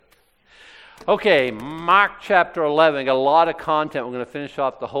Okay, Mark chapter 11. Got a lot of content. We're going to finish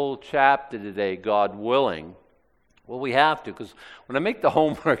off the whole chapter today, God willing. Well, we have to, because when I make the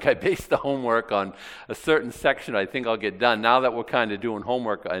homework, I base the homework on a certain section I think I'll get done. Now that we're kind of doing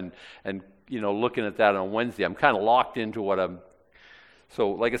homework and looking at that on Wednesday, I'm kind of locked into what I'm.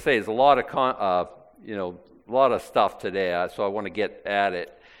 So, like I say, there's a lot of a lot of stuff today. So I want to get at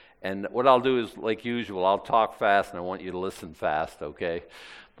it. And what I'll do is, like usual, I'll talk fast, and I want you to listen fast. Okay.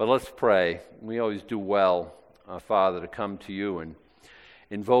 But let's pray. We always do well, Father, to come to you and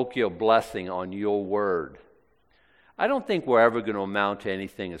invoke your blessing on your word. I don't think we're ever going to amount to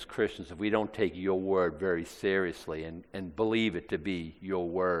anything as Christians if we don't take your word very seriously and believe it to be your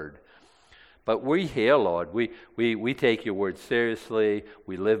word. But we here, Lord, we take your word seriously.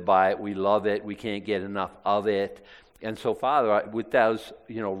 We live by it. We love it. We can't get enough of it. And so, Father, with those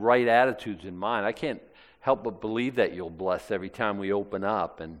right attitudes in mind, I can't help but believe that you'll bless every time we open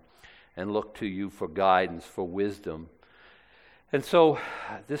up and look to you for guidance, for wisdom. And so,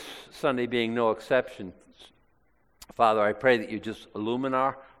 this Sunday being no exception, Father, I pray that you just illumine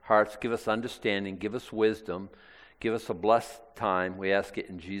our hearts, give us understanding, give us wisdom, give us a blessed time. We ask it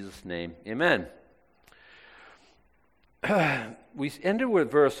in Jesus' name. Amen. We ended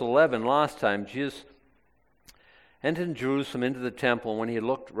with verse 11 last time. Jesus entered in Jerusalem into the temple, and when he had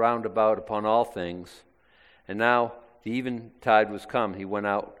looked round about upon all things, and now the eventide was come, he went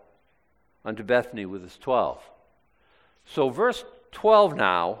out unto Bethany with his 12. So verse 12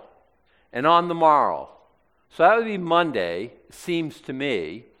 now, and on the morrow. So that would be Monday, seems to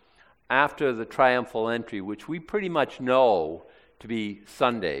me, after the triumphal entry, which we pretty much know to be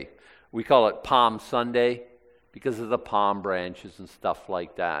Sunday. We call it Palm Sunday because of the palm branches and stuff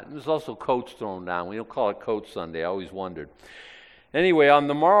like that. And there's also coats thrown down. We don't call it Coat Sunday. I always wondered. Anyway, on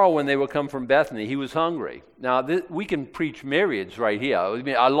the morrow when they would come from Bethany, he was hungry. Now, we can preach myriads right here. I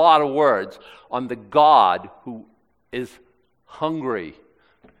mean, a lot of words on the God who is hungry.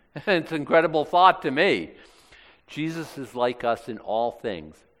 It's an incredible thought to me. Jesus is like us in all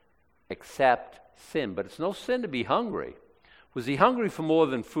things except sin. But it's no sin to be hungry. Was he hungry for more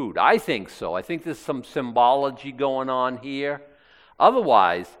than food? I think so. I think there's some symbology going on here.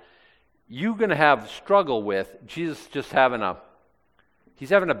 Otherwise, you're going to have struggle with Jesus just he's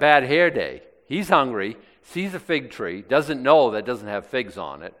having a bad hair day. He's hungry, sees a fig tree, doesn't know that doesn't have figs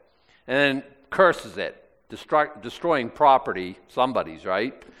on it, and then curses it, destroying property, somebody's,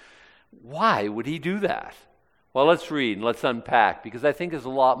 right? Why would he do that? Well, let's read and let's unpack, because I think there's a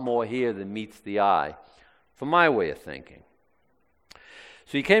lot more here than meets the eye, from my way of thinking.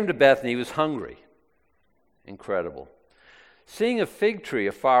 So he came to Bethany, he was hungry. Incredible. Seeing a fig tree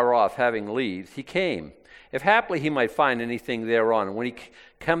afar off having leaves, he came, if haply he might find anything thereon. And when he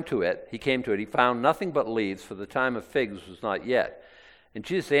came to it, he found nothing but leaves, for the time of figs was not yet. And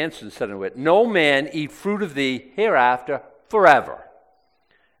Jesus answered and said unto it, No man eat fruit of thee hereafter forever.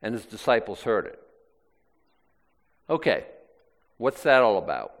 And his disciples heard it. Okay, what's that all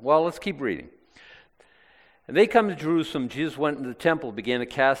about? Well, let's keep reading. And they come to Jerusalem. Jesus went into the temple, began to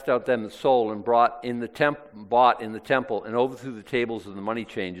cast out them that sold, and bought in the temple, and overthrew the tables of the money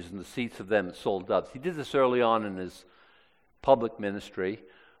changers and the seats of them that sold doves. He did this early on in his public ministry.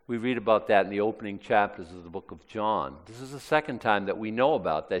 We read about that in the opening chapters of the book of John. This is the second time that we know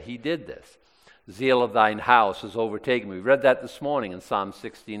about that he did this. The zeal of thine house has overtaken me. We read that this morning in Psalm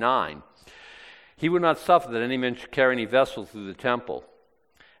 69. He would not suffer that any man should carry any vessel through the temple.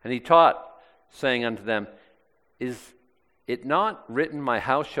 And he taught, saying unto them, Is it not written, My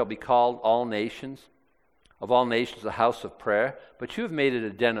house shall be called of all nations a house of prayer? But you have made it a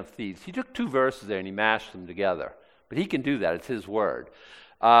den of thieves. He took two verses there and he mashed them together. But he can do that. It's his word.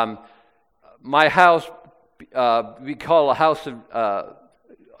 My house we call a house of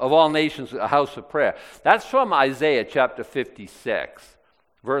all nations a house of prayer. That's from Isaiah chapter 56,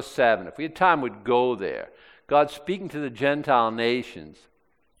 verse 7. If we had time, we'd go there. God speaking to the Gentile nations.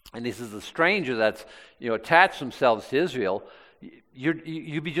 And he says, the stranger that's attached themselves to Israel,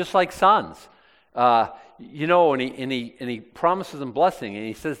 you'd be just like sons. And he promises them blessing, and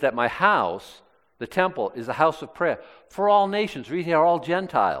he says that my house, the temple, is a house of prayer for all nations. Read here, all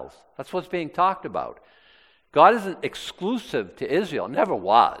Gentiles. That's what's being talked about. God isn't exclusive to Israel. Never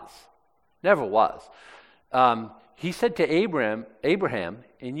was. Never was. He said to Abraham,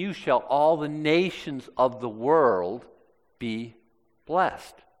 in you shall all the nations of the world be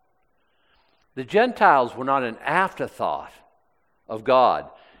blessed. The Gentiles were not an afterthought of God.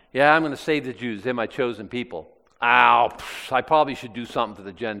 Yeah, I'm going to save the Jews. They're my chosen people. I probably should do something for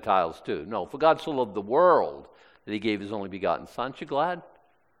the Gentiles too. No, for God so loved the world that he gave his only begotten Son. Aren't you glad?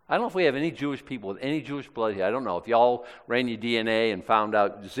 I don't know if we have any Jewish people with any Jewish blood here. I don't know. If y'all ran your DNA and found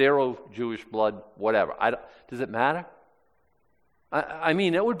out 0 Jewish blood, whatever. Does it matter? I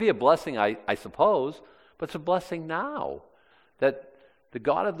mean, it would be a blessing, I suppose, but it's a blessing now that the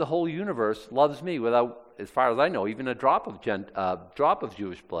God of the whole universe loves me without, as far as I know, even a drop of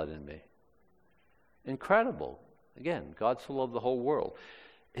Jewish blood in me. Incredible. Again, God so loved the whole world.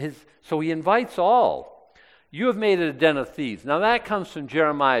 So he invites all. You have made it a den of thieves. Now that comes from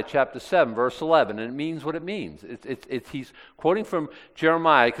Jeremiah chapter 7, verse 11, and it means what it means. He's quoting from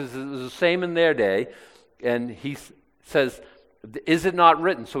Jeremiah because it was the same in their day, and he says, is it not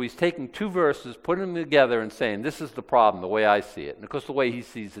written? So he's taking 2 verses, putting them together and saying, this is the problem, the way I see it. And of course the way he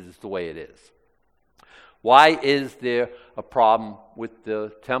sees it is the way it is. Why is there a problem with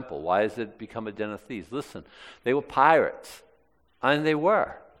the temple? Why has it become a den of thieves? Listen, they were pirates, and they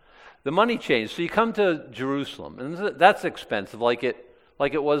were. The money changed. So you come to Jerusalem, and that's expensive, like it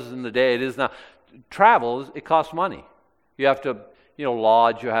was in the day. It is now. Travel, it costs money. You have to,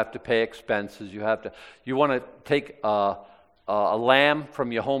 lodge. You have to pay expenses. You want to take a lamb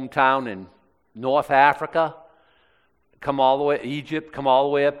from your hometown in North Africa, come all the way Egypt, come all the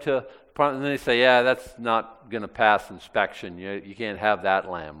way up to, and then they say, yeah, that's not going to pass inspection. You can't have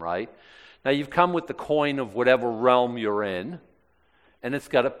that lamb, right? Now you've come with the coin of whatever realm you're in, and it's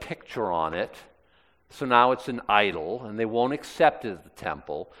got a picture on it. So now it's an idol, and they won't accept it at the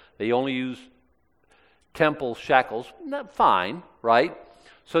temple. They only use temple shekels. Fine, right?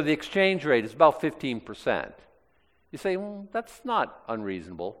 So the exchange rate is about 15%. You say, well, that's not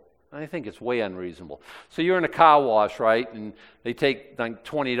unreasonable. I think it's way unreasonable. So you're in a car wash, right? And they take like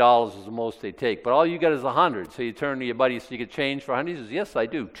 $20 is the most they take, but all you got is $100. So you turn to your buddy, so you get change for $100. He says, yes, I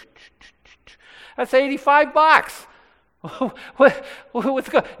do. That's $85.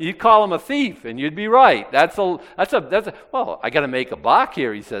 You'd call him a thief, and you'd be right. Well, I got to make a buck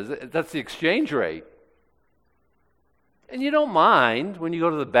here, he says. That's the exchange rate. And you don't mind when you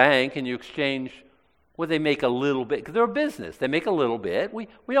go to the bank and you exchange where they make a little bit, because they're a business. They make a little bit. We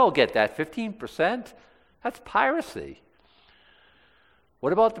all get that. 15%, that's piracy.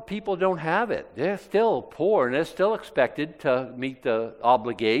 What about the people who don't have it? They're still poor, and they're still expected to meet the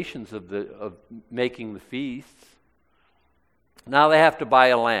obligations of making the feasts. Now they have to buy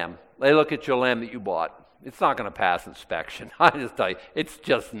a lamb. They look at your lamb that you bought. It's not going to pass inspection. I just tell you, it's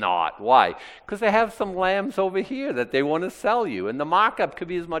just not. Why? Because they have some lambs over here that they want to sell you, and the markup could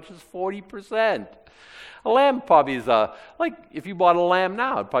be as much as 40%. A lamb probably is, like if you bought a lamb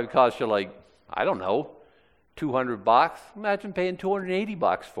now, it'd probably cost you like, I don't know, $200. Imagine paying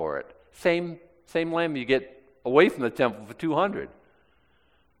 $280 for it. Same lamb you get away from the temple for $200.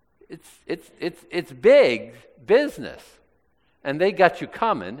 It's big business. And they got you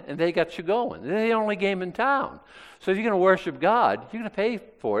coming, and they got you going. They're the only game in town. So if you're going to worship God, you're going to pay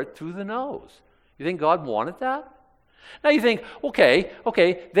for it through the nose. You think God wanted that? Now you think, okay,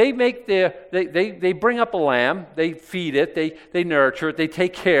 they make they bring up a lamb, they feed it, they nurture it, they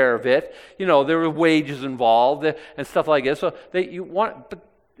take care of it. There are wages involved and stuff like this. So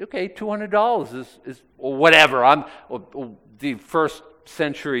 $200 is or whatever. The first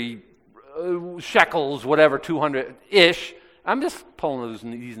century shekels, whatever, 200-ish. I'm just pulling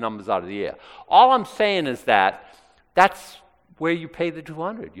these numbers out of the air. All I'm saying is that's where you pay the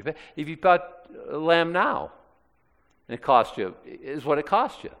 $200. If you bought a lamb now, and it costs you, is what it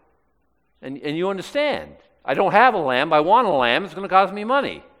costs you. And you understand. I don't have a lamb. I want a lamb. It's going to cost me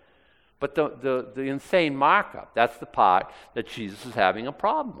money. But the insane markup, that's the part that Jesus is having a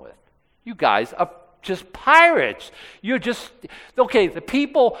problem with. You guys are just pirates. You're just, the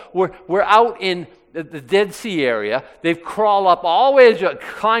people were out in the Dead Sea area. They've climbed up all the way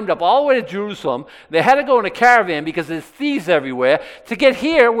to Jerusalem. They had to go in a caravan because there's thieves everywhere to get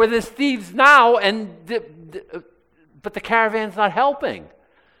here where there's thieves now, but the caravan's not helping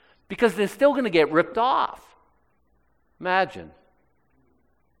because they're still going to get ripped off. Imagine.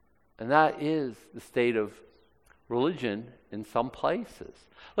 And that is the state of religion in some places.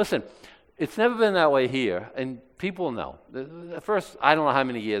 Listen, it's never been that way here, and people know. The first, I don't know how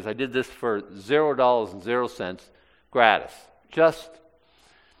many years, I did this for $0.00 gratis.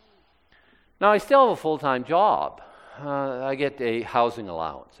 Now I still have a full-time job. I get a housing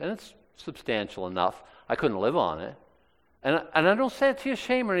allowance, and it's substantial enough. I couldn't live on it. And I don't say it to your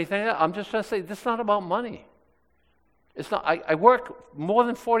shame or anything. I'm just trying to say this is not about money. It's not. I work more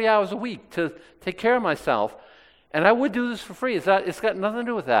than 40 hours a week to take care of myself, and I would do this for free. It's got nothing to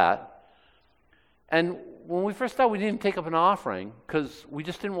do with that. And when we first started, we didn't take up an offering because we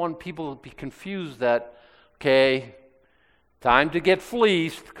just didn't want people to be confused that, okay, time to get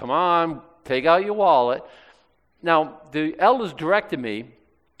fleeced. Come on, take out your wallet. Now, the elders directed me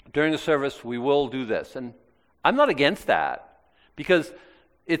during the service, we will do this. And I'm not against that because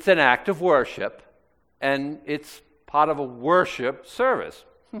it's an act of worship and it's part of a worship service.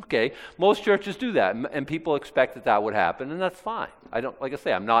 Okay, most churches do that, and people expect that that would happen, and that's fine. I don't, like I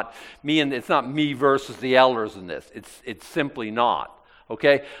say, I'm not me, and it's not me versus the elders in this. It's simply not.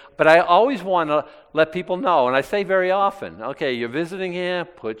 Okay, but I always want to let people know, and I say very often, okay, you're visiting here,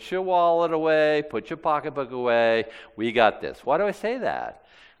 put your wallet away, put your pocketbook away. We got this. Why do I say that?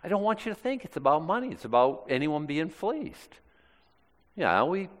 I don't want you to think it's about money. It's about anyone being fleeced.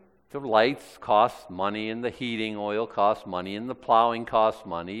 Yeah, the lights cost money, and the heating oil costs money, and the plowing costs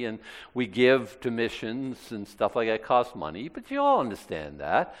money, and we give to missions and stuff like that costs money, but you all understand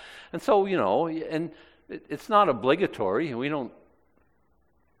that. And so, and it's not obligatory, and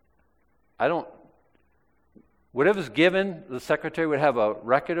whatever's given, the secretary would have a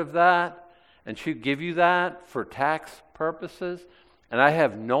record of that, and she'd give you that for tax purposes, and I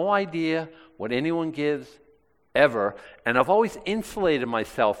have no idea what anyone gives ever, and I've always insulated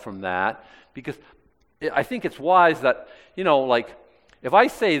myself from that because I think it's wise that, like if I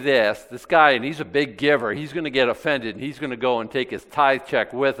say this guy, and he's a big giver, he's going to get offended, and he's going to go and take his tithe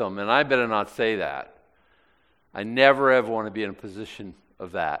check with him, and I better not say that. I never ever want to be in a position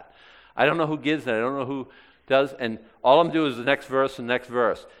of that. I don't know who gives it, I don't know who does, and all I'm doing is the next verse and next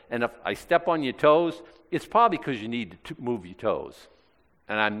verse. And if I step on your toes, it's probably because you need to move your toes.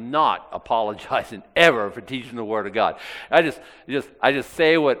 And I'm not apologizing ever for teaching the Word of God. I just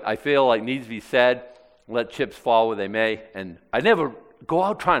say what I feel like needs to be said, let chips fall where they may, and I never go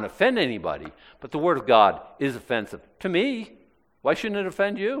out trying to offend anybody, but the Word of God is offensive to me. Why shouldn't it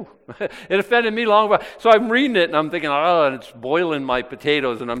offend you? It offended me long ago. So I'm reading it, and I'm thinking, and it's boiling my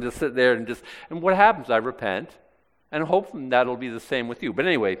potatoes, and I'm just sitting there, and what happens? I repent, and hoping that'll be the same with you. But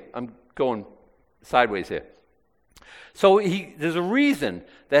anyway, I'm going sideways here. So there's a reason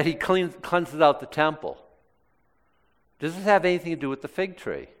that he cleanses out the temple. Does this have anything to do with the fig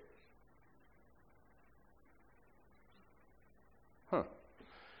tree?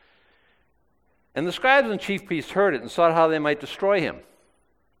 And the scribes and chief priests heard it and sought how they might destroy him.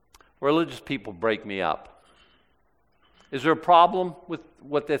 Religious people break me up. Is there a problem with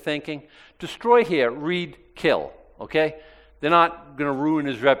what they're thinking? Destroy here, read kill, okay? They're not going to ruin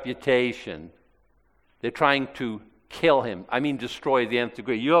his reputation. They're trying to kill him. I mean destroy the nth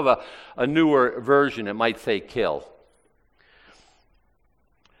degree. You have a newer version, it might say kill.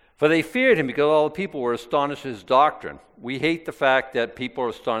 For they feared him because all the people were astonished at his doctrine. We hate the fact that people are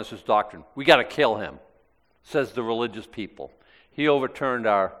astonished at his doctrine. We got to kill him, says the religious people. He overturned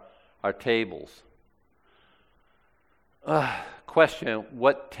our tables. Question,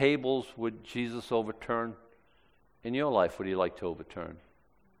 what tables would Jesus overturn in your life? Would he like to overturn?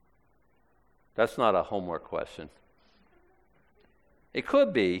 That's not a homework question. It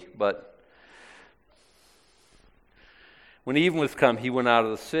could be, but when even was come, he went out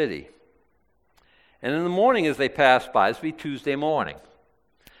of the city. And in the morning as they passed by, this would be Tuesday morning,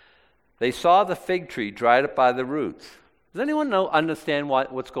 they saw the fig tree dried up by the roots. Does anyone understand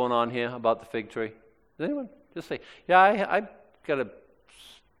what's going on here about the fig tree? Does anyone just say, yeah, I got a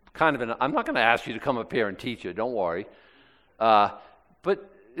kind of I'm not going to ask you to come up here and teach it, don't worry. But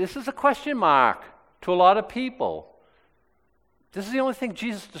this is a question mark to a lot of people. This is the only thing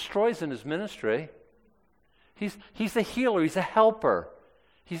Jesus destroys in his ministry. He's a healer. He's a helper.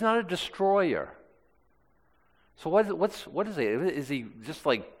 He's not a destroyer. So what is he? Is he just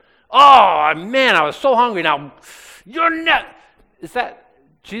like, oh man, I was so hungry now. You're not. Is that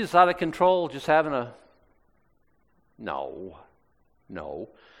Jesus out of control? Just having a? No.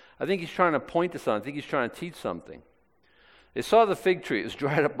 I think he's trying to point to something. I think he's trying to teach something. They saw the fig tree, it was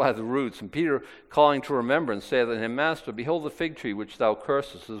dried up by the roots, and Peter, calling to remembrance, said unto him, Master, behold the fig tree which thou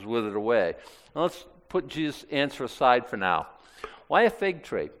cursest is withered away. Now let's put Jesus' answer aside for now. Why a fig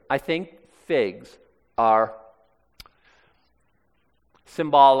tree? I think figs are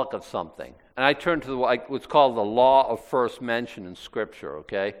symbolic of something. And I turn to what's called the law of first mention in Scripture,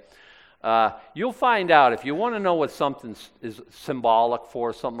 okay? You'll find out, if you want to know what something is symbolic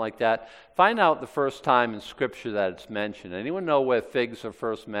for, something like that, find out the first time in Scripture that it's mentioned. Anyone know where figs are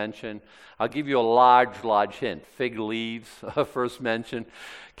first mentioned? I'll give you a large hint. Fig leaves are first mentioned.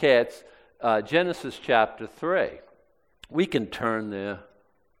 Okay, it's Genesis chapter 3. We can turn there.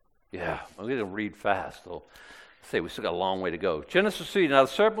 Yeah, I'm going to read fast, though. Say, we still got a long way to go. Genesis 3, now the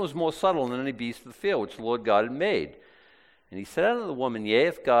serpent was more subtle than any beast of the field, which the Lord God had made. And he said unto the woman, Yea,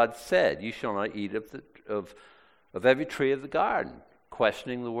 if God said, You shall not eat of every tree of the garden,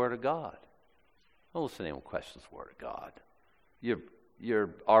 questioning the word of God. Don't listen to anyone who questions the word of God. You're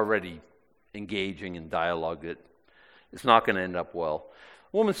already engaging in dialogue that it's not going to end up well.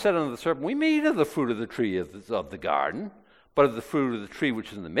 The woman said unto the serpent, We may eat of the fruit of the tree of the garden, but of the fruit of the tree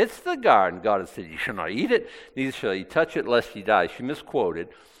which is in the midst of the garden, God has said, You shall not eat it, neither shall ye touch it, lest ye die. She misquoted,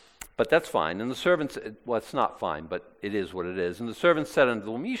 but that's fine. And the servant said, well, it's not fine, but it is what it is. And the servant said unto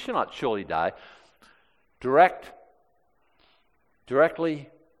the woman, You shall not surely die. Directly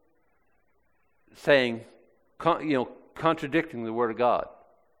saying, contradicting the Word of God.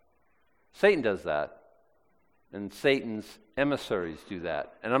 Satan does that. And Satan's emissaries do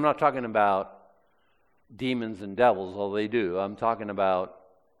that. And I'm not talking about demons and devils, although they do. I'm talking about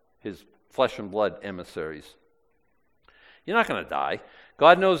his flesh and blood emissaries. You're not going to die.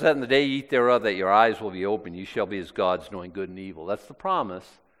 God knows that in the day you eat thereof, that your eyes will be open. You shall be as gods, knowing good and evil. That's the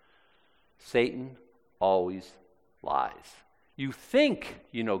promise. Satan always lies. You think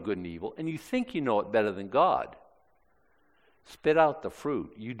you know good and evil, and you think you know it better than God. Spit out the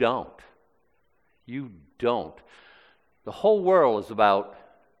fruit. You don't. You don't. The whole world is about,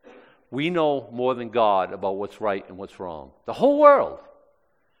 we know more than God about what's right and what's wrong. The whole world.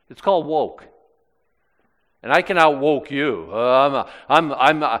 It's called woke. And I can out-woke you. I'm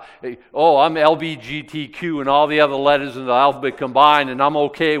LBGTQ and all the other letters in the alphabet combined, and I'm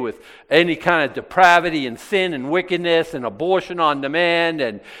okay with any kind of depravity and sin and wickedness and abortion on demand,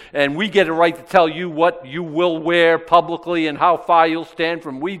 and we get a right to tell you what you will wear publicly and how far you'll stand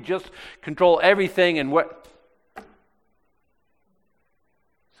from. We just control everything and what.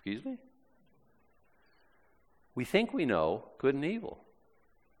 Excuse me? We think we know good and evil.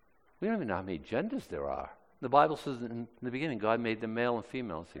 We don't even know how many genders there are. The Bible says in the beginning, God made them male and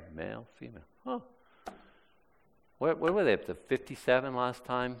female. See, male, female. Huh. Where were they up to 57 last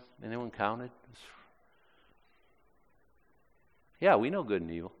time? Anyone counted? Yeah, we know good and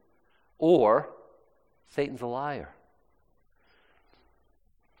evil. Or Satan's a liar.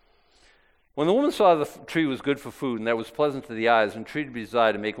 When the woman saw the tree was good for food, and that was pleasant to the eyes, and tree to be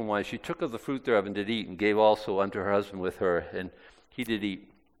desired to make one wise, she took of the fruit thereof and did eat, and gave also unto her husband with her, and he did eat.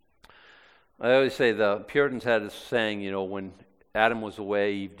 I always say the Puritans had this saying, when Adam was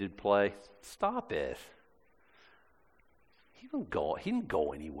away, Eve did play. Stop it. He didn't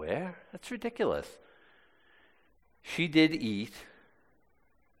go anywhere. That's ridiculous. She did eat.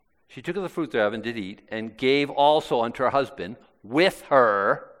 She took of the fruit thereof and did eat, and gave also unto her husband with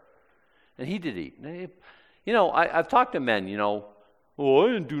her, and he did eat. I've talked to men, I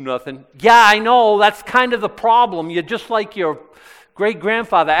didn't do nothing. Yeah, I know, that's kind of the problem. You're just like your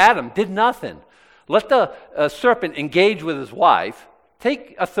great-grandfather Adam, did nothing. Let the serpent engage with his wife.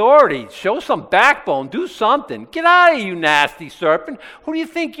 Take authority. Show some backbone. Do something. Get out of here, you nasty serpent. Who do you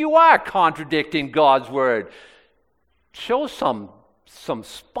think you are, contradicting God's word? Show some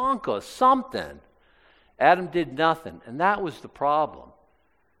spunk or something. Adam did nothing, and that was the problem.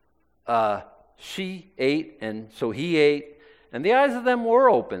 She ate, and so he ate, and the eyes of them were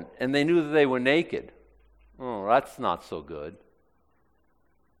open, and they knew that they were naked. Oh, that's not so good.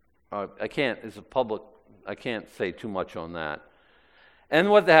 I can't say too much on that. And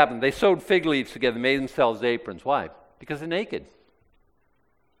what happened? They sewed fig leaves together, made themselves aprons. Why? Because they're naked.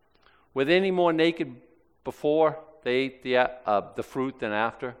 Were they any more naked before they ate the fruit than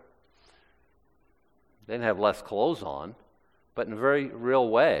after? They didn't have less clothes on, but in a very real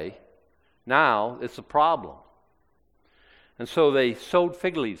way, now it's a problem. And so they sewed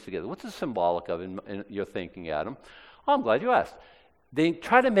fig leaves together. What's it symbolic of in your thinking, Adam? Oh, I'm glad you asked. They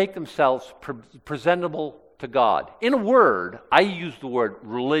try to make themselves presentable to God. In a word, I use the word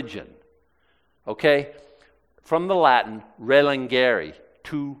religion. Okay? From the Latin, relingere,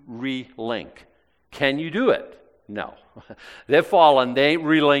 to relink. Can you do it? No. They're fallen. They ain't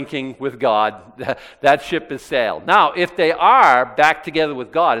relinking with God. That ship has sailed. Now, if they are back together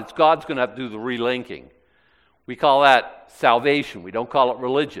with God, it's God's going to have to do the relinking. We call that salvation. We don't call it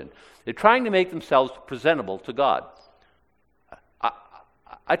religion. They're trying to make themselves presentable to God.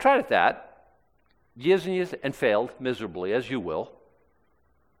 I tried at that years and years and failed miserably, as you will.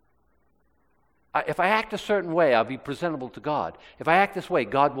 If I act a certain way, I'll be presentable to God. If I act this way,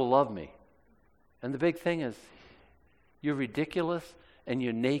 God will love me. And the big thing is, you're ridiculous, and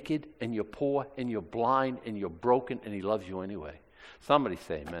you're naked, and you're poor, and you're blind, and you're broken, and he loves you anyway. Somebody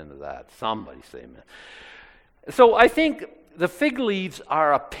say amen to that. Somebody say amen. So I think the fig leaves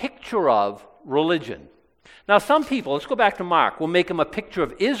are a picture of religion. Now, some people, let's go back to Mark, will make him a picture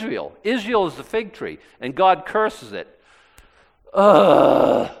of Israel. Israel is the fig tree, and God curses it.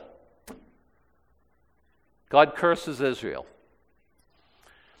 God curses Israel.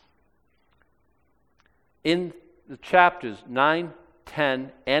 In the chapters 9,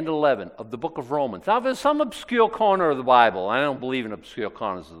 10, and 11 of the book of Romans. Now, there's some obscure corner of the Bible. I don't believe in obscure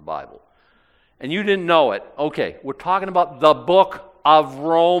corners of the Bible. And you didn't know it. Okay, we're talking about the book of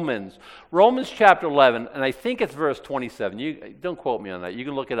Romans. Romans chapter 11, and I think it's verse 27. You don't quote me on that. You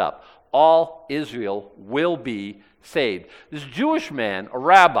can look it up. All Israel will be saved. This Jewish man, a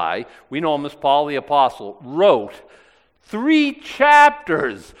rabbi, we know him as Paul the Apostle, wrote 3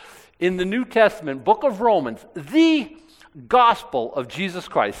 chapters in the New Testament, book of Romans, the gospel of Jesus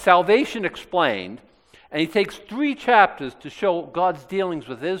Christ, salvation explained, and he takes 3 chapters to show God's dealings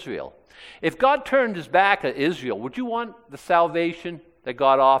with Israel. If God turned his back at Israel, would you want the salvation that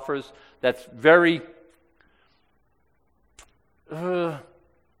God offers that's very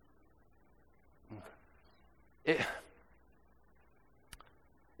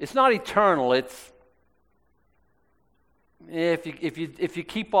it's not eternal. It's if you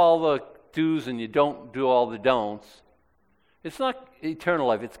keep all the do's and you don't do all the don'ts, it's not eternal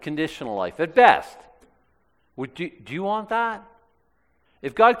life. It's conditional life at best. Do you want that?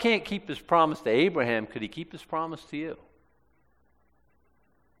 If God can't keep his promise to Abraham, could he keep his promise to you?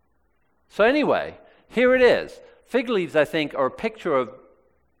 So anyway, here it is. Fig leaves, I think, are a picture of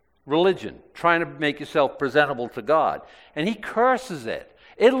religion, trying to make yourself presentable to God. And he curses it.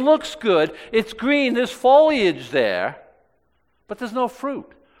 It looks good. It's green. There's foliage there. But there's no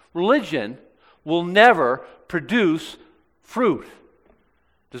fruit. Religion will never produce fruit.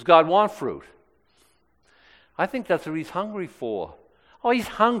 Does God want fruit? I think that's what he's hungry for. Oh, he's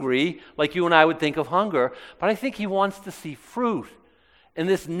hungry like you and I would think of hunger, but I think he wants to see fruit in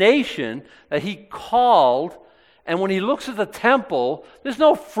this nation that he called. And when he looks at the temple, there's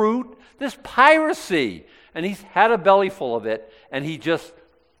no fruit, there's piracy. And he's had a belly full of it, and he just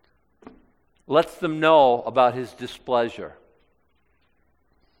lets them know about his displeasure.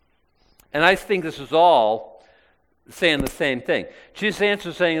 And I think this is all saying the same thing. Jesus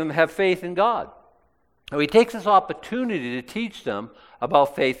answers saying, have faith in God. So he takes this opportunity to teach them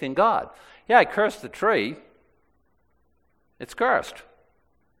about faith in God. Yeah, I cursed the tree. It's cursed.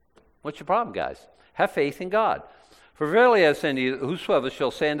 What's your problem, guys? Have faith in God. For verily I say unto you, whosoever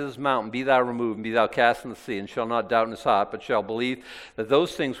shall say unto this mountain, be thou removed, and be thou cast in the sea, and shall not doubt in his heart, but shall believe that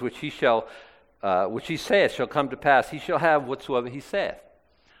those things which he saith shall come to pass, he shall have whatsoever he saith.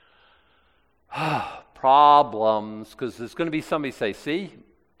 Problems, because there's going to be somebody say, see,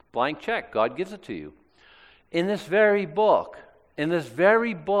 blank check, God gives it to you. In this very book,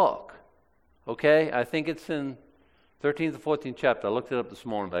 okay, I think it's in 13th or 14th chapter. I looked it up this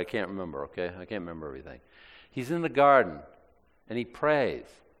morning, but I can't remember, okay? I can't remember everything. He's in the garden, and he prays,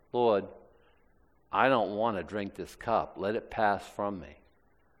 Lord, I don't want to drink this cup. Let it pass from me.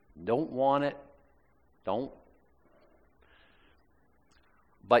 Don't want it. Don't.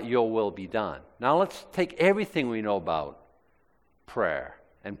 But your will be done. Now let's take everything we know about prayer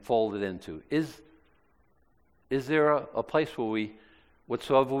and fold it into. Is there a place where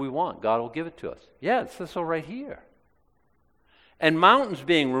whatsoever we want, God will give it to us? Yeah, it says so right here. And mountains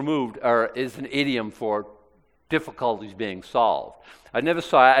being removed is an idiom for difficulties being solved. I never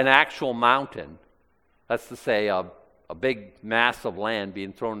saw an actual mountain, that's to say a big mass of land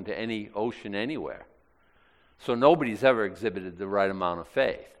being thrown into any ocean anywhere. So nobody's ever exhibited the right amount of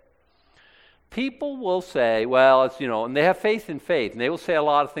faith. People will say, well, it's, and they have faith in faith, and they will say a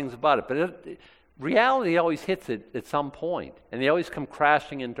lot of things about it, but reality always hits it at some point, and they always come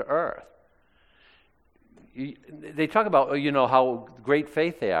crashing into earth. They talk about, how great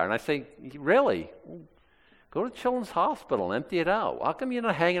faith they are, and I say, really? Go to Children's Hospital and empty it out. How come you're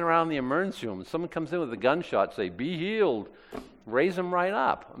not hanging around the emergency room and someone comes in with a gunshot, say, be healed, raise them right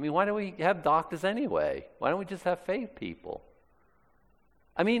up? I mean, why do we have doctors anyway? Why don't we just have faith people?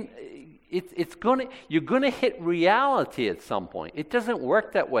 I mean, you're going to hit reality at some point. It doesn't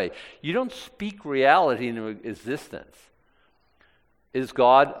work that way. You don't speak reality into existence. Is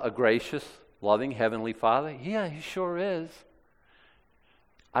God a gracious, loving Heavenly Father? Yeah, he sure is.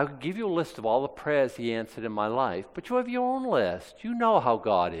 I would give you a list of all the prayers he answered in my life, but you have your own list. You know how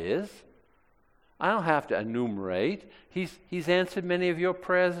God is. I don't have to enumerate. He's answered many of your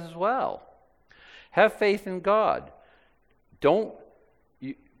prayers as well. Have faith in God.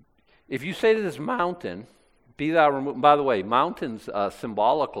 If you say to this mountain, be thou removed. By the way, mountains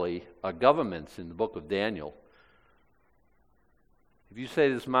symbolically are governments in the book of Daniel. If you say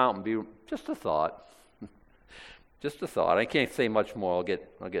to this mountain, be just a thought. Just a thought. I can't say much more.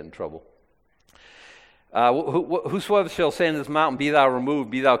 I'll get in trouble. Whosoever shall say unto this mountain, be thou removed,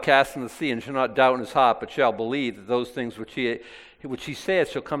 be thou cast in the sea, and shall not doubt in his heart, but shall believe that those things which he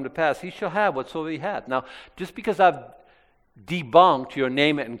saith shall come to pass, he shall have whatsoever he hath. Now, just because I've debunked your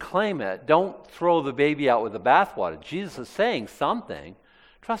name it and claim it, don't throw the baby out with the bathwater. Jesus is saying something.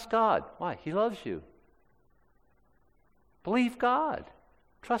 Trust God. Why? He loves you. Believe God.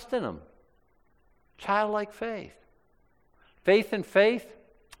 Trust in him. Childlike faith. Faith in faith?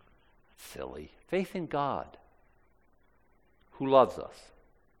 Silly. Faith in God, who loves us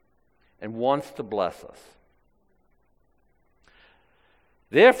and wants to bless us.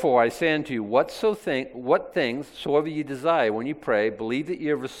 Therefore, I say unto you, what things soever you desire when you pray, believe that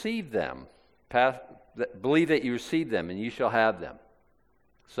you have received them. Believe that you receive them, and you shall have them.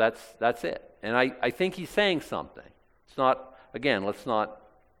 So that's it. And I think he's saying something. It's not, again, let's not.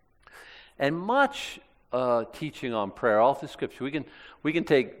 And much teaching on prayer, all through Scripture. We can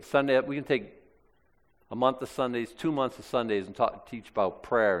take a month of Sundays, 2 months of Sundays, and teach about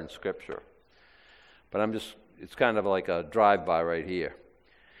prayer in Scripture. But it's kind of like a drive-by right here.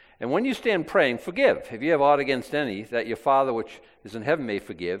 And when you stand praying, forgive. If you have aught against any, that your Father which is in heaven may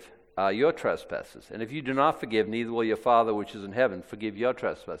forgive your trespasses. And if you do not forgive, neither will your Father which is in heaven forgive your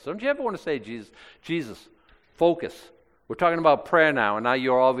trespasses. Don't you ever want to say, Jesus, focus. We're talking about prayer now, and now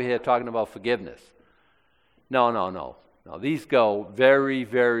you're over here talking about forgiveness. No. These go very,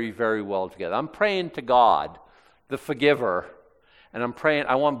 very, very well together. I'm praying to God, the forgiver, and I'm praying,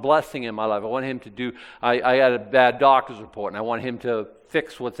 I want blessing in my life. I want him to do, I had a bad doctor's report, and I want him to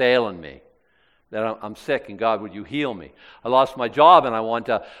fix what's ailing me. That I'm sick, and God, would you heal me? I lost my job, and I want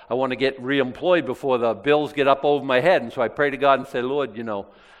to get reemployed before the bills get up over my head. And so I pray to God and say, Lord,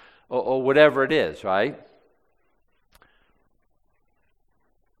 or whatever it is, right?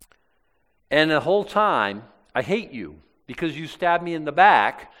 And the whole time, I hate you because you stabbed me in the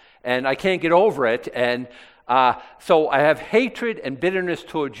back, and I can't get over it. And so I have hatred and bitterness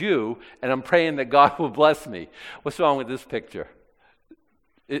towards you, and I'm praying that God will bless me. What's wrong with this picture?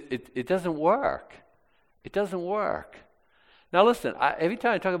 It doesn't work. It doesn't work. Now listen, every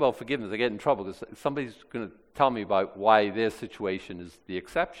time I talk about forgiveness, I get in trouble because somebody's going to tell me about why their situation is the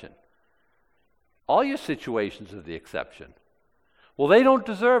exception. All your situations are the exception. Well, they don't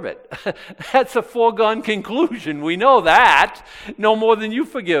deserve it. That's a foregone conclusion. We know that. No more than you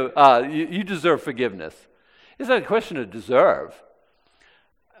forgive. You deserve forgiveness. It's not a question of deserve.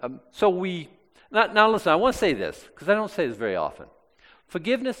 Now listen, I want to say this, because I don't say this very often.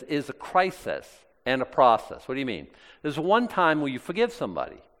 Forgiveness is a crisis and a process. What do you mean? There's one time where you forgive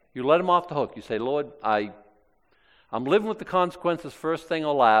somebody. You let them off the hook. You say, Lord, I'm living with the consequences first thing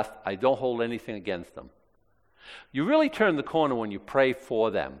or last. I don't hold anything against them. You really turn the corner when you pray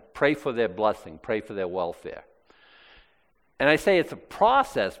for them, pray for their blessing, pray for their welfare. And I say it's a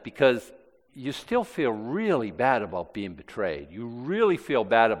process because you still feel really bad about being betrayed. You really feel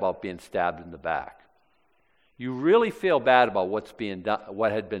bad about being stabbed in the back. You really feel bad about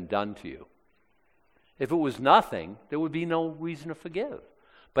what had been done to you. If it was nothing, there would be no reason to forgive.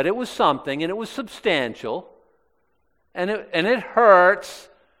 But it was something, and it was substantial, and it hurts,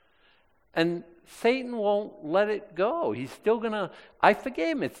 and Satan won't let it go. He's still going to, I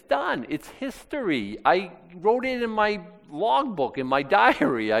forgave him. It's done. It's history. I wrote it in my logbook, in my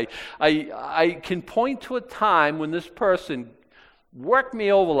diary. I can point to a time when this person worked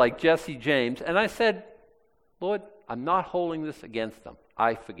me over like Jesse James, and I said, Lord, I'm not holding this against them.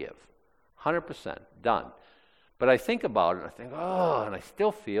 I forgive. 100%. Done. But I think about it, and I think, and I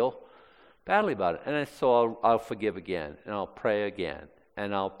still feel badly about it. And so I'll forgive again, and I'll pray again,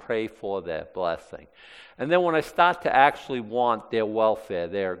 and I'll pray for their blessing. And then when I start to actually want their welfare,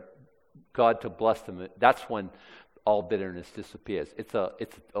 their God to bless them, that's when all bitterness disappears. It's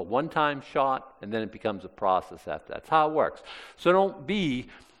a one-time shot, and then it becomes a process after. That's how it works. So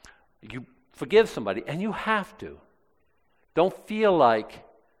you forgive somebody, and you have to. Don't feel like,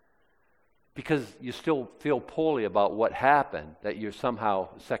 because you still feel poorly about what happened, that you're somehow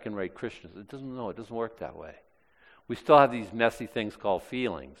second-rate Christians. It doesn't work that way. We still have these messy things called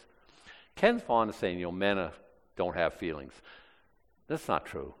feelings. Ken Fond is saying, men don't have feelings. That's not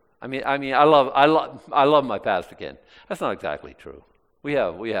true. I mean, I love my pastor Ken. That's not exactly true. We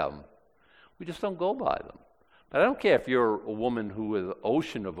have them. We just don't go by them. But I don't care if you're a woman who is an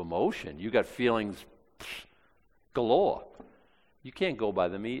ocean of emotion. You got feelings galore. You can't go by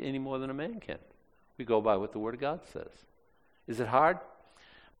them any more than a man can. We go by what the Word of God says. Is it hard?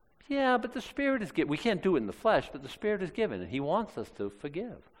 Yeah, but the Spirit is given. We can't do it in the flesh, but the Spirit is given, and He wants us to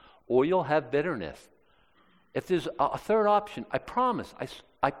forgive. Or you'll have bitterness. If there's a third option, I promise,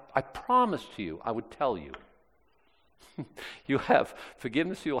 I promise to you, I would tell you. You have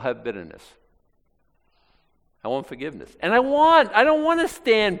forgiveness, you'll have bitterness. I want forgiveness. And I don't want to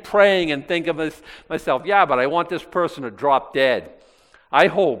stand praying and think of myself, but I want this person to drop dead. I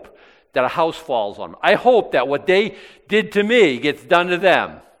hope that a house falls on them. I hope that what they did to me gets done to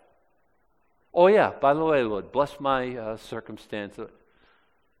them. Oh yeah, by the way, Lord, bless my circumstance.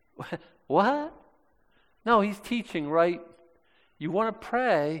 What? No, he's teaching, right? You want to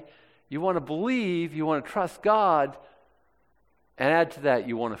pray, you want to believe, you want to trust God, And add to that,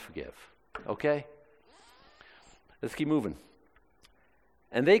 you want to forgive. Okay? Let's keep moving.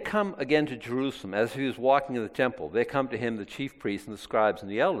 And they come again to Jerusalem, as he was walking in the temple. They come to him, the chief priests and the scribes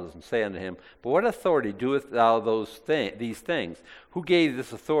and the elders, and say unto him, But what authority doest thou these things? Who gave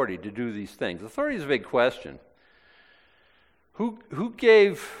this authority to do these things? Authority is a big question. Who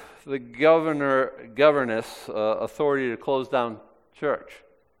gave the governess authority to close down church?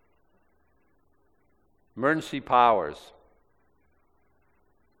 Emergency powers.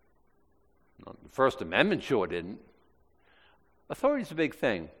 The First Amendment sure didn't. Authority is a big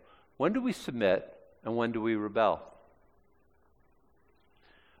thing. When do we submit and when do we rebel?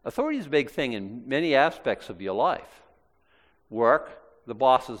 Authority is a big thing in many aspects of your life. Work, the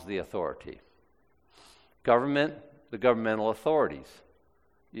boss is the authority. Government, the governmental authorities.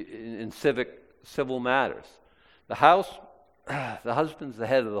 In civil matters. The house, the husband's the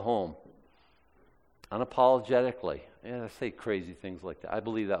head of the home. Unapologetically. Yeah, I say crazy things like that. I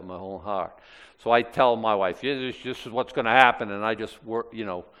believe that in my whole heart. So I tell my wife, this is what's going to happen, and I just work,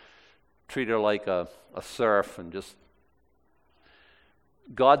 treat her like a serf, and just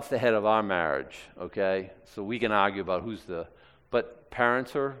God's the head of our marriage, okay? So we can argue about but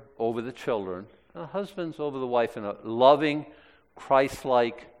parents are over the children, and husbands over the wife in a loving,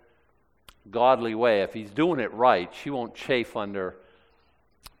 Christ-like, godly way. If he's doing it right, she won't chafe under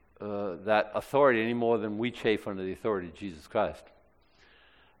that authority any more than we chafe under the authority of Jesus Christ.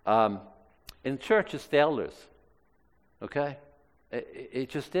 In church, it's the elders, okay? It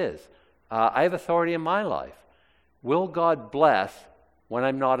just is. I have authority in my life. Will God bless when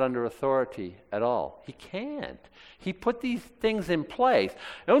I'm not under authority at all? He can't. He put these things in place.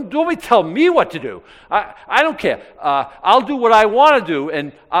 Don't tell me what to do. I don't care. I'll do what I want to do,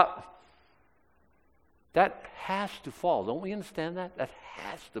 and that has to fall. Don't we understand that? That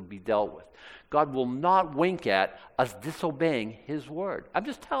has to be dealt with. God will not wink at us disobeying his word. I'm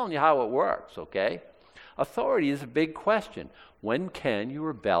just telling you how it works, okay? Authority is a big question. When can you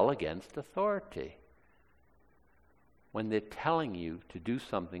rebel against authority? When they're telling you to do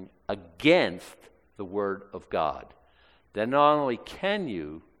something against the word of God. Then not only can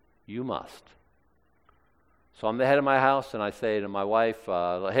you must. So I'm the head of my house, and I say to my wife,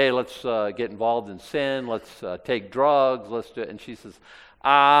 hey, let's get involved in sin. Let's take drugs. Let's do it. And she says,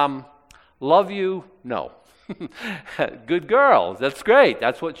 love you? No. Good girl. That's great.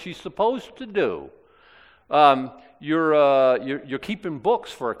 That's what she's supposed to do. You're keeping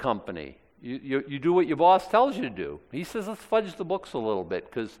books for a company. You do what your boss tells you to do. He says, let's fudge the books a little bit,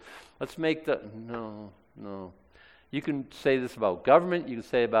 because let's make no. You can say this about government. You can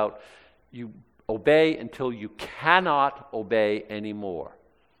say about you obey until you cannot obey anymore.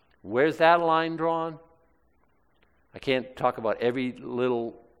 Where's that line drawn? I can't talk about every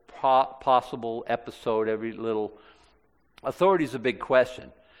little possible episode, every little. Authority is a big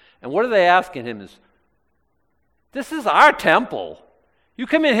question. And what are they asking him is, this is our temple. You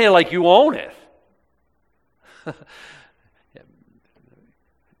come in here like you own it.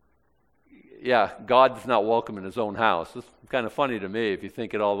 Yeah, God's not welcome in his own house. It's kind of funny to me if you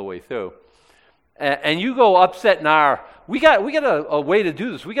think it all the way through. And you go upset in we got a way to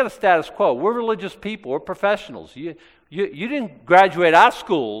do this. We got a status quo. We're religious people. We're professionals. You didn't graduate our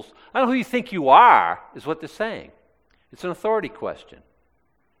schools. I don't know who you think you are, is what they're saying. It's an authority question.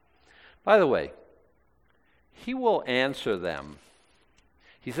 By the way, he will answer them.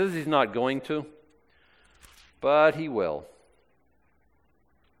 He says he's not going to, but he will.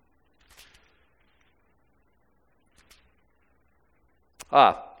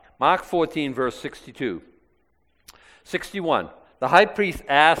 Mark 14, verse 62. 61. The high priest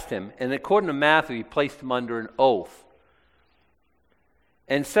asked him, and according to Matthew, he placed him under an oath,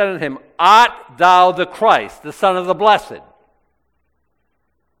 and said unto him, Art thou the Christ, the Son of the Blessed?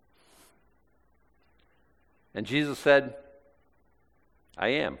 And Jesus said, I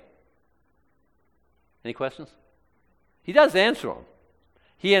am. Any questions? He does answer them.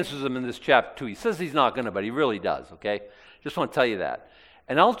 He answers them in this chapter 2. He says he's not going to, but he really does, okay? Just want to tell you that.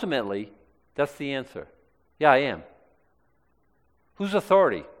 And ultimately, that's the answer. Yeah, I am. Whose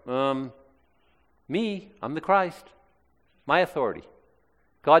authority? Me. I'm the Christ. My authority.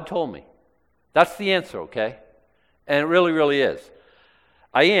 God told me. That's the answer, okay? And it really, really is.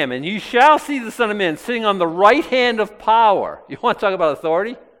 I am. And you shall see the Son of Man sitting on the right hand of power. You want to talk about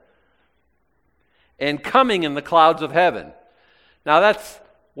authority? And coming in the clouds of heaven. Now that's,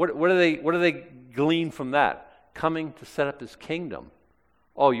 what do they glean from that? Coming to set up his kingdom.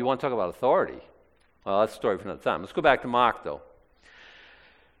 Oh, you want to talk about authority? Well, that's a story for another time. Let's go back to Mark, though.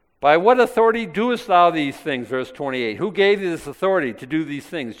 By what authority doest thou these things? Verse 28. Who gave thee this authority to do these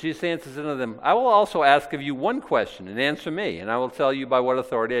things? Jesus answers unto them, I will also ask of you one question, and answer me, and I will tell you by what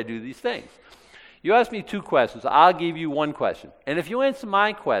authority I do these things. You ask me two questions, I'll give you one question. And if you answer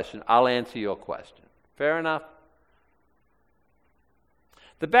my question, I'll answer your question. Fair enough?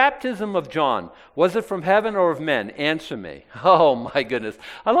 The baptism of John, was it from heaven or of men? Answer me. Oh my goodness.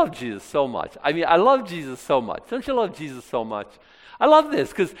 I love Jesus so much. I mean, I love Jesus so much. Don't you love Jesus so much? I love this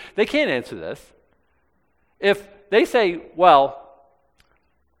because they can't answer this. If they say, well,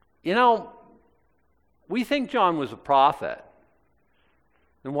 you know, we think John was a prophet,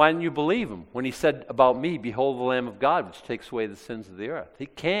 then why didn't you believe him when he said about me, behold the Lamb of God, which takes away the sins of the earth? He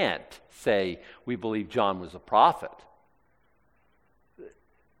can't say we believe John was a prophet.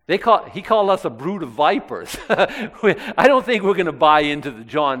 He called us a brood of vipers. I don't think we're going to buy into the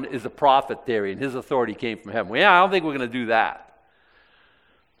John is a prophet theory and his authority came from heaven. I don't think we're going to do that.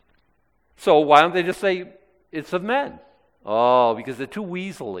 So why don't they just say it's of men? Oh, because they're too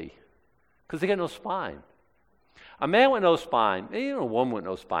weaselly. Because they got no spine. A man with no spine, even a woman with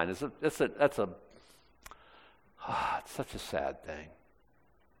no spine, it's such a sad thing.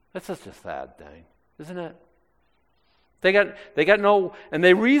 That's such a sad thing, isn't it? They got no, and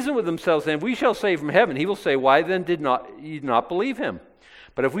they reason with themselves, saying, if we shall say from heaven, he will say, why then did ye not believe him?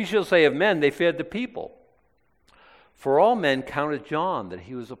 But if we shall say of men, they feared the people. For all men counted John that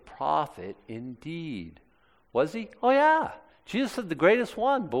he was a prophet indeed. Was he? Oh yeah. Jesus said the greatest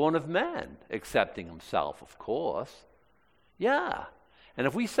one, born of men, accepting himself, of course. Yeah. And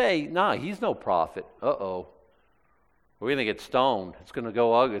if we say, no, he's no prophet, we're going to get stoned. It's going to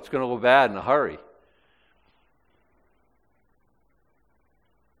go ugly. It's going to go bad in a hurry.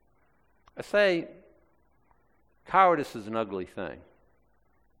 I say, cowardice is an ugly thing.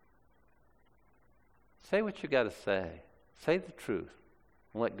 Say what you got to say. Say the truth.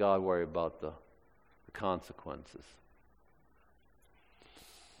 And let God worry about the consequences.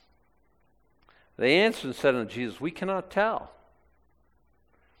 They answered and said unto Jesus, we cannot tell.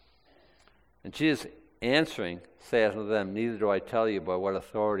 And Jesus answering saith unto them, neither do I tell you by what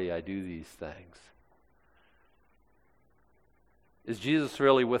authority I do these things. Is Jesus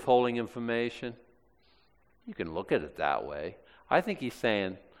really withholding information? You can look at it that way. I think he's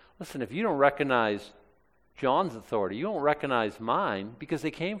saying, listen, if you don't recognize John's authority, you don't recognize mine because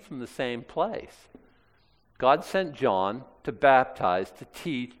they came from the same place. God sent John to baptize, to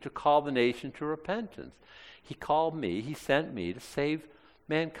teach, to call the nation to repentance. He called me, he sent me to save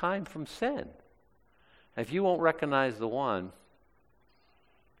mankind from sin. And if you won't recognize the one,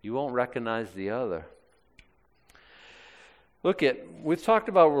 you won't recognize the other. We've talked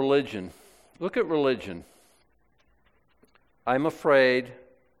about religion. Look at religion. I'm afraid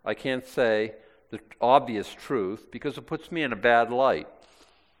I can't say the obvious truth because it puts me in a bad light.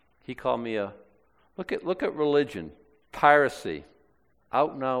 He called me look at religion, piracy,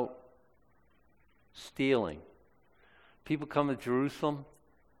 out and out stealing. People come to Jerusalem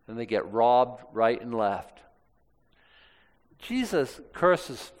and they get robbed right and left. Jesus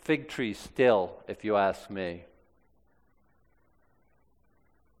curses fig trees still, if you ask me.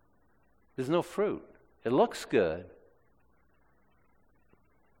 There's no fruit. It looks good.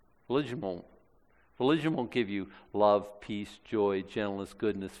 Religion won't give you love, peace, joy, gentleness,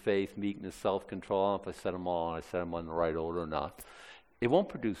 goodness, faith, meekness, self-control. I don't know if I said them all, I said them in the right order or not. It won't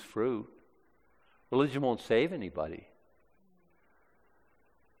produce fruit. Religion won't save anybody.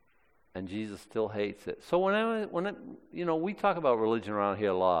 And Jesus still hates it. So we talk about religion around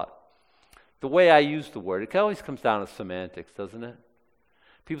here a lot. The way I use the word, it always comes down to semantics, doesn't it?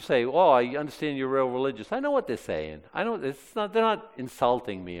 People say, I understand you're real religious. I know what they're saying. They're not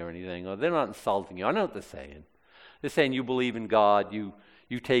insulting me or anything, or they're not insulting you. I know what they're saying. They're saying you believe in God, you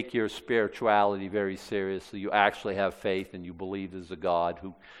take your spirituality very seriously, you actually have faith, and you believe there's a God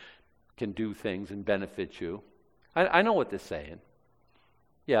who can do things and benefit you. I know what they're saying.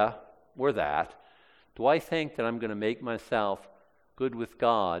 Yeah, we're that. Do I think that I'm going to make myself good with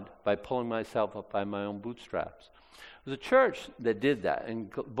God by pulling myself up by my own bootstraps? There's a church that did that. In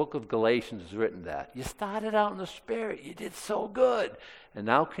the book of Galatians is written that. You started out in the Spirit. You did so good. And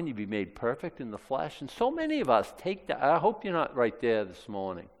now can you be made perfect in the flesh? And so many of us take that. I hope you're not right there this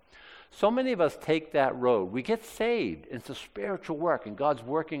morning. So many of us take that road. We get saved. It's a spiritual work, and God's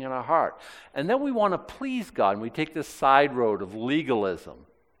working in our heart. And then we want to please God, and we take this side road of legalism.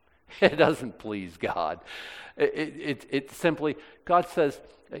 It doesn't please God. It simply, God says,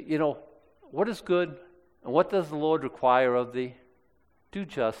 what is good? And what does the Lord require of thee? Do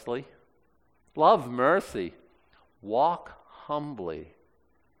justly, love mercy, walk humbly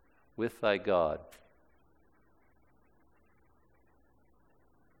with thy God.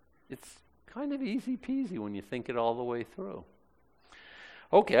 it's kind of easy peasy when you think it all the way through.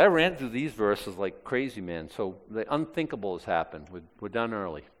 Okay, I ran through these verses like crazy, man. So the unthinkable has happened. We're done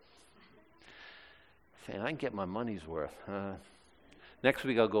early. Saying I can get my money's worth. Next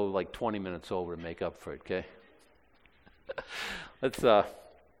week I'll go like 20 minutes over to make up for it, okay? Let's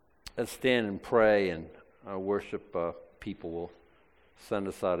stand and pray, and our worship people will send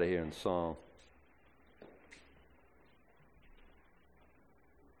us out of here in song.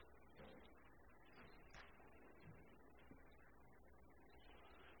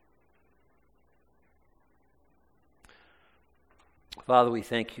 Father, we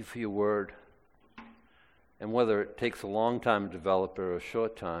thank you for your word. And whether it takes a long time to develop it or a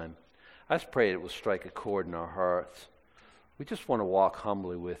short time, I just pray it will strike a chord in our hearts. We just want to walk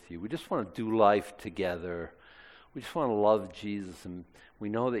humbly with you. We just want to do life together. We just want to love Jesus, and we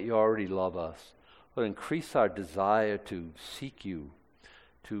know that you already love us. Lord, increase our desire to seek you,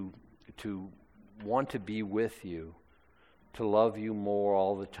 to want to be with you, to love you more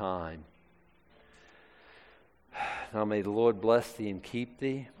all the time. Now may the Lord bless thee and keep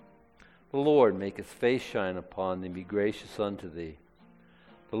thee. The Lord make his face shine upon thee and be gracious unto thee.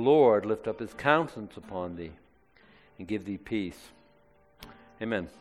 The Lord lift up his countenance upon thee and give thee peace. Amen.